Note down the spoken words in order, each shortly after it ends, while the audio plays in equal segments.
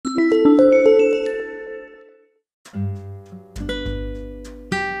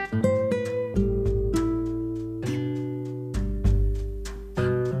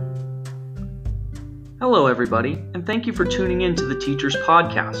Hello, everybody, and thank you for tuning in to the Teachers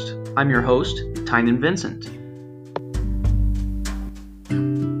Podcast. I'm your host, Tynan Vincent.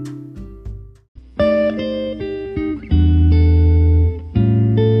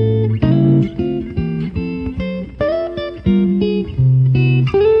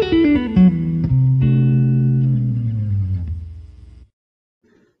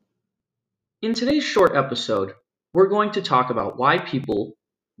 In today's short episode, we're going to talk about why people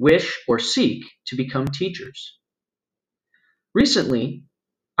wish or seek to become teachers. Recently,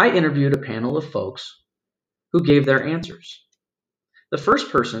 I interviewed a panel of folks who gave their answers. The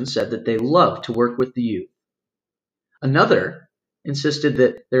first person said that they love to work with the youth. Another insisted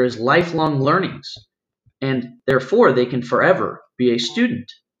that there is lifelong learnings and therefore they can forever be a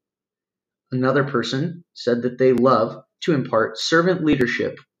student. Another person said that they love to impart servant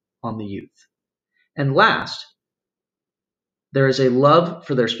leadership on the youth. And last, there is a love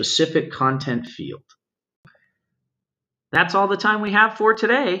for their specific content field. That's all the time we have for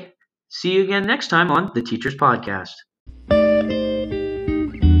today. See you again next time on the Teachers Podcast.